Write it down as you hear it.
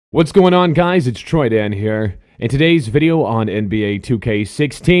What's going on, guys? It's Troydan here. In today's video on NBA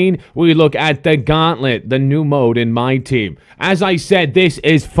 2K16, we look at the Gauntlet, the new mode in myTeam. As I said, this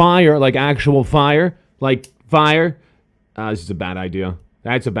is fire, like actual fire. Like fire. This is a bad idea.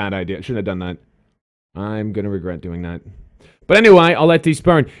 That's a bad idea. I shouldn't have done that. I'm gonna regret doing that. But anyway, I'll let these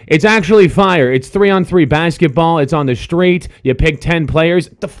burn. It's actually fire. It's 3-on-3 basketball. It's on the street. You pick 10 players.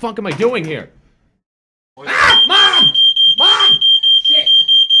 What the fuck am I doing here? Ah! Mom! Mom! Shit!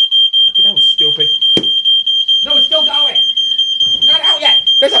 Okay, that was stupid. No, it's still going. Not out yet.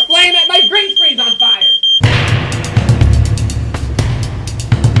 There's a flame at my green screen's on fire.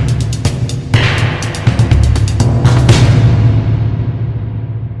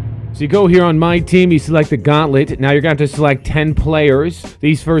 So you go here on myTeam, you select the Gauntlet. Now you're going to have to select 10 players.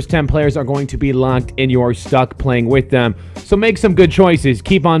 These first 10 players are going to be locked in. You are stuck playing with them. So make some good choices.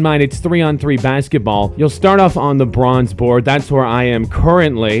 Keep on mind, it's 3-on-3 basketball. You'll start off on the bronze board. That's where I am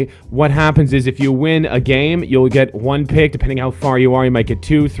currently. What happens is if you win a game, you'll get 1 pick. Depending how far you are, you might get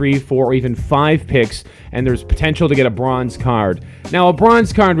 2, 3, 4, or even 5 picks. And there's potential to get a bronze card. Now, a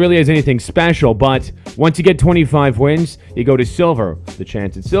bronze card really is anything special, but once you get 25 wins, you go to silver. The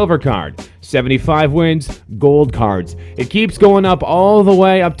chance at silver card. 75 wins, gold cards. It keeps going up all the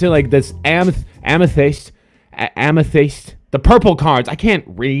way up to like this amethyst. The purple cards. I can't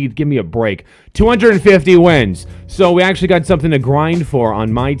read. Give me a break. 250 wins. So we actually got something to grind for on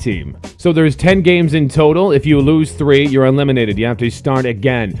myTeam. So there's 10 games in total. If you lose 3, you're eliminated. You have to start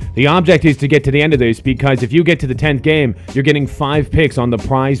again. The object is to get to the end of this because if you get to the 10th game, you're getting 5 picks on the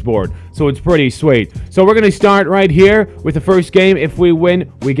prize board. So it's pretty sweet. So we're going to start right here with the first game. If we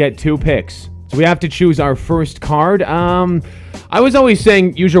win, we get 2 picks. So we have to choose our first card. I was always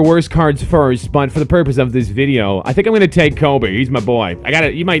saying use your worst cards first, but for the purpose of this video, I think I'm going to take Kobe. He's my boy.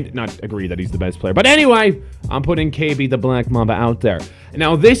 You might not agree that he's the best player, but anyway, I'm putting KB the Black Mamba out there.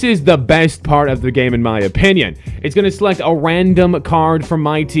 Now, this is the best part of the game in my opinion. It's going to select a random card from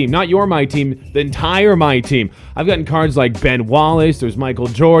myTeam. Not your myTeam, the entire myTeam. I've gotten cards like Ben Wallace, there's Michael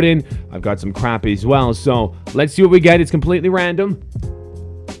Jordan. I've got some crap as well, so let's see what we get. It's completely random.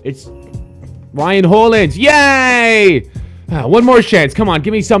 It's Ryan Hollins. Yay! One more chance. Come on,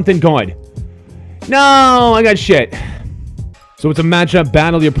 give me something good. No, I got shit. So it's a matchup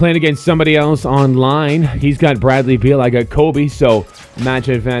battle. You're playing against somebody else online. He's got Bradley Beal. I got Kobe, so match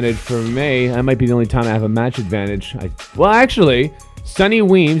advantage for me. That might be the only time I have a match advantage. Well, actually, Sonny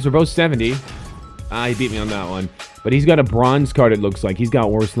Weems, we're both 70. He beat me on that one. But he's got a bronze card, it looks like. He's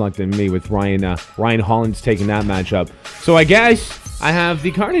got worse luck than me with Ryan Hollins taking that matchup. So I guess I have the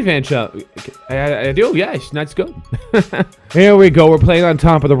card advantage. I do, yes. That's good. Here we go. We're playing on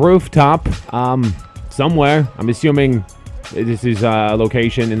top of the rooftop. Somewhere. I'm assuming this is a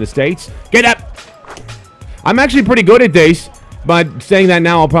location in the States. Get up! I'm actually pretty good at this. But saying that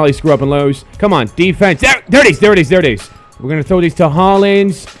now, I'll probably screw up and lose. Come on, defense. There it is, there it is, there it is. We're going to throw these to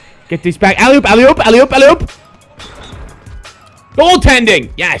Hollins. Get this back. Alley-oop, alley-oop, alley-oop, alley-oop.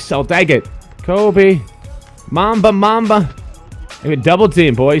 Goaltending! Yes, I'll take it. Kobe. Mamba. Maybe double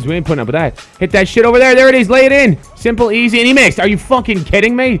team, boys. We ain't putting up with that. Hit that shit over there. There it is. Lay it in. Simple, easy, and he missed. Are you fucking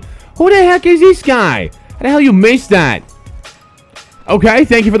kidding me? Who the heck is this guy? How the hell you missed that? Okay,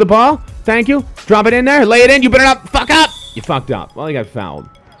 thank you for the ball. Thank you. Drop it in there. Lay it in. You better not fuck up. You fucked up. Well, you got fouled.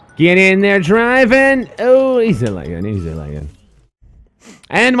 Get in there driving. Oh, easy laying. Easy laying.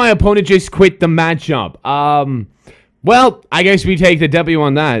 And my opponent just quit the matchup. Well, I guess we take the W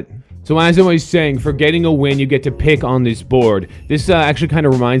on that. So as I was saying, for getting a win, you get to pick on this board. This actually kind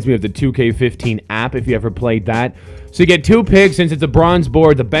of reminds me of the 2K15 app, if you ever played that. So you get 2 picks. Since it's a bronze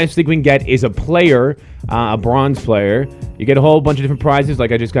board, the best thing we can get is a player, a bronze player. You get a whole bunch of different prizes,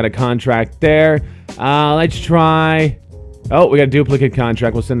 like I just got a contract there. Let's try... Oh, we got a duplicate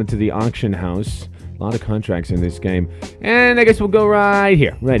contract. We'll send it to the auction house. A lot of contracts in this game. And I guess we'll go right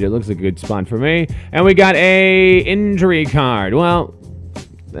here. Right, it looks like a good spot for me. And we got a injury card. Well,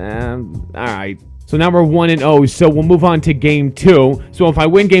 alright. So now we're 1-0, so we'll move on to game 2. So if I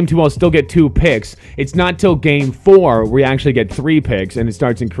win game 2, I'll still get 2 picks. It's not till game 4 we actually get 3 picks, and it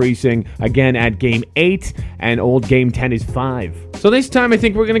starts increasing again at game 8, and old game 10 is 5. So this time I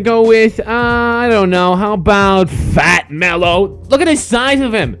think we're gonna go with, I don't know, how about Fat Mello? Look at the size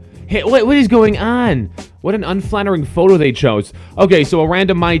of him! Hey, what is going on? What an unflattering photo they chose. Okay, so a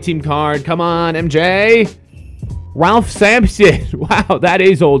random myTeam card. Come on, MJ. Ralph Sampson. Wow, that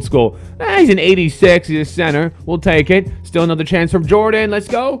is old school. He's an 86. He's a center. We'll take it. Still another chance from Jordan. Let's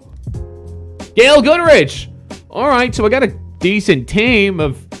go. Gail Goodrich. All right, so I got a decent team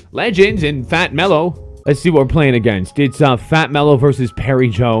of legends in Fat Mello. Let's see what we're playing against. It's Fat Mello versus Perry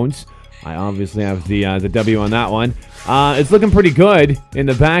Jones. I obviously have the W on that one. It's looking pretty good in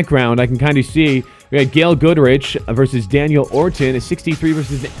the background. I can kind of see we got Gail Goodrich versus Daniel Orton, a 63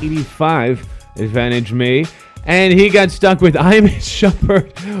 versus an 85. Advantage me. And he got stuck with I'm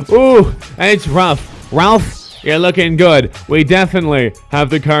Shepard. Ooh, and it's rough. Ralph, you're looking good. We definitely have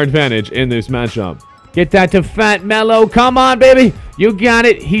the car advantage in this matchup. Get that to Fat Mello. Come on, baby. You got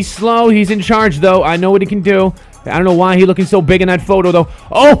it. He's slow. He's in charge, though. I know what he can do. I don't know why he's looking so big in that photo, though.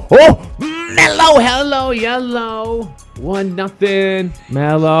 Oh, Mello. Hello, yellow. 1-0.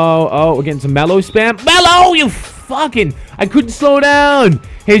 Mello. Oh, we're getting some Mello spam. Mello, you fucking... I couldn't slow down.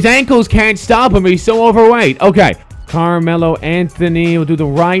 His ankles can't stop him. He's so overweight. Okay. Carmelo Anthony. We'll do the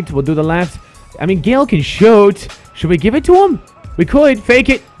right. We'll do the left. I mean, Gail can shoot. Should we give it to him? We could. Fake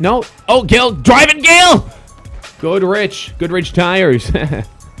it. No. Oh, Gail. Driving Gail. Goodrich. Goodrich tires.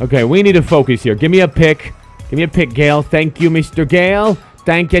 Okay, we need to focus here. Give me a pick. Give me a pick, Gail. Thank you, Mr. Gail.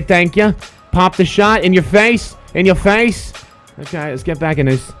 Thank you, thank you. Pop the shot in your face. In your face. Okay, let's get back in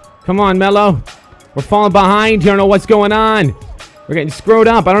this. Come on, Mello. We're falling behind. You don't know what's going on. We're getting screwed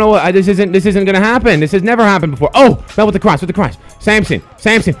up. I don't know what... This isn't going to happen. This has never happened before. Oh, Mel with the cross. With the cross. Samson.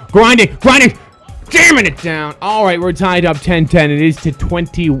 Grinding. Jamming it down. All right, we're tied up 10-10. It is to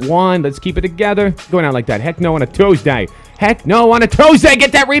 21. Let's keep it together. Going out like that. Heck no on a Tuesday. Heck no on a Tuesday.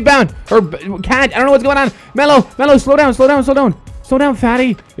 Get that rebound. Or can't. I don't know what's going on. Mello, slow down. Slow down, fatty.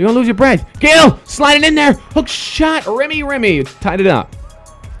 You're going to lose your breath. Gail, sliding in there. Hook shot. Rimmy. Tied it up.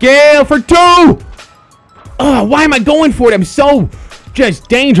 Gail for 2. Why am I going for it? I'm so just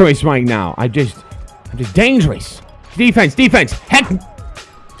dangerous right now. I'm just dangerous. Defense. Heck.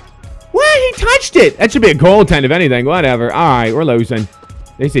 What? He touched it. That should be a goaltend, if anything. Whatever. All right, we're losing.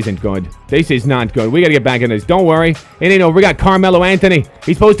 This isn't good. This is not good. We got to get back in this. Don't worry. It ain't over. We got Carmelo Anthony.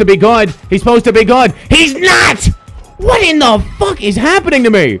 He's supposed to be good. He's not! What in the fuck is happening to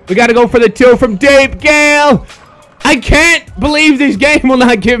me? We got to go for the 2 from Dave Gale. I can't believe this game will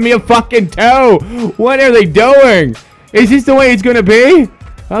not give me a fucking 2. What are they doing? Is this the way it's going to be?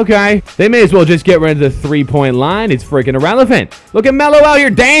 Okay. They may as well just get rid of the 3-point line. It's freaking irrelevant. Look at Mello out here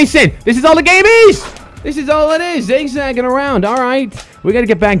dancing. This is all the game is. This is all it is. Zigzagging around. All right. We got to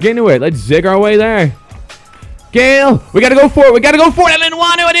get back into it. Let's zig our way there. Gale, we got to go for it. I didn't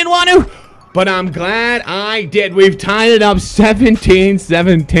want to. But I'm glad I did. We've tied it up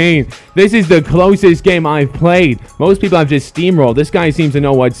 17-17. This is the closest game I've played. Most people have just steamrolled. This guy seems to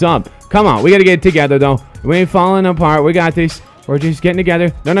know what's up. Come on. We got to get it together, though. We ain't falling apart. We got this. We're just getting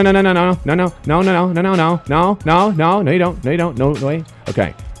together. No, you don't. No way.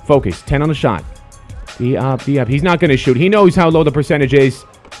 Okay. Focus. 10 on the shot. Be up. He's not going to shoot. He knows how low the percentage is.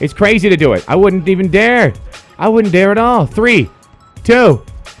 It's crazy to do it. I wouldn't even dare. I wouldn't dare at all. 3, 2,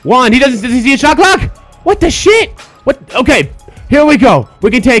 1. Does he see a shot clock? What the shit? What? Okay. Here we go. We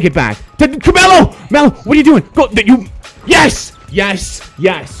can take it back. Mello, what are you doing? Go. Yes.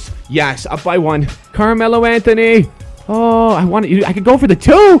 Up by 1. Carmelo Anthony. Oh, I could go for the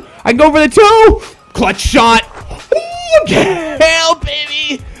 2. Clutch shot. Ooh, Gale,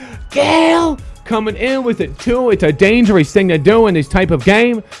 baby. Gale coming in with it, 2. It's a dangerous thing to do in this type of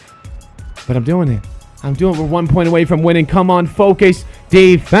game. But I'm doing it. We're 1 point away from winning. Come on, focus.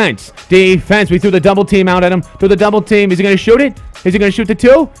 Defense. We threw the double team out at him. Is he going to shoot it? Is he going to shoot the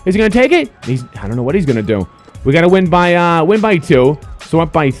 2? Is he going to take it? I don't know what he's going to do. We got to win by 2. So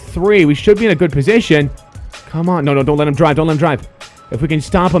up by 3. We should be in a good position. Come on. No, don't let him drive. If we can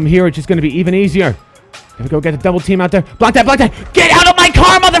stop him here, it's just going to be even easier. Here we go. Get the double team out there. Block that. Get out of my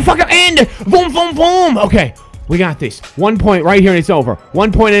car, motherfucker. And boom. Okay. We got this. 1 point right here and it's over.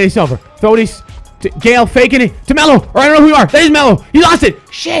 1 point and it's over. Throw this to Gale, faking it to Mello. Or I don't know who you are. That is Mello. You lost it.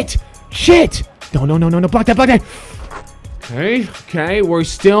 Shit. No. Block that. Okay. We're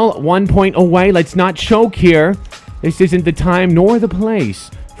still 1 point away. Let's not choke here. This isn't the time nor the place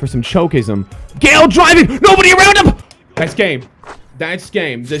for some chokeism. Gale driving. Nobody around him. That's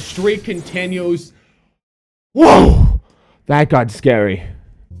game. The streak continues. Whoa. That got scary.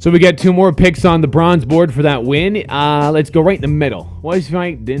 So we get 2 more picks on the bronze board for that win. Let's go right in the middle. What's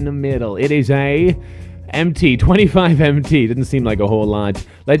right in the middle? It is a MT, 25 MT. Didn't seem like a whole lot.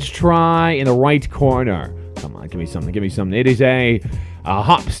 Let's try in the right corner. Come on, give me something. It is a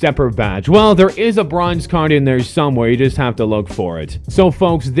hop stepper badge. Well, there is a bronze card in there somewhere. You just have to look for it. So,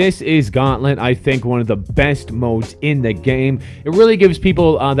 folks, this is Gauntlet. I think one of the best modes in the game. It really gives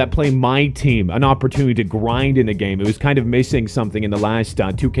people that play myTeam an opportunity to grind in the game. It was kind of missing something in the last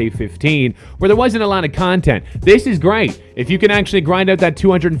 2K15 where there wasn't a lot of content. This is great. If you can actually grind out that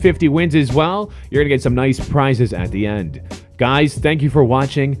 250 wins as well, you're going to get some nice prizes at the end. Guys, thank you for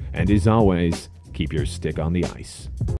watching, and as always, keep your stick on the ice.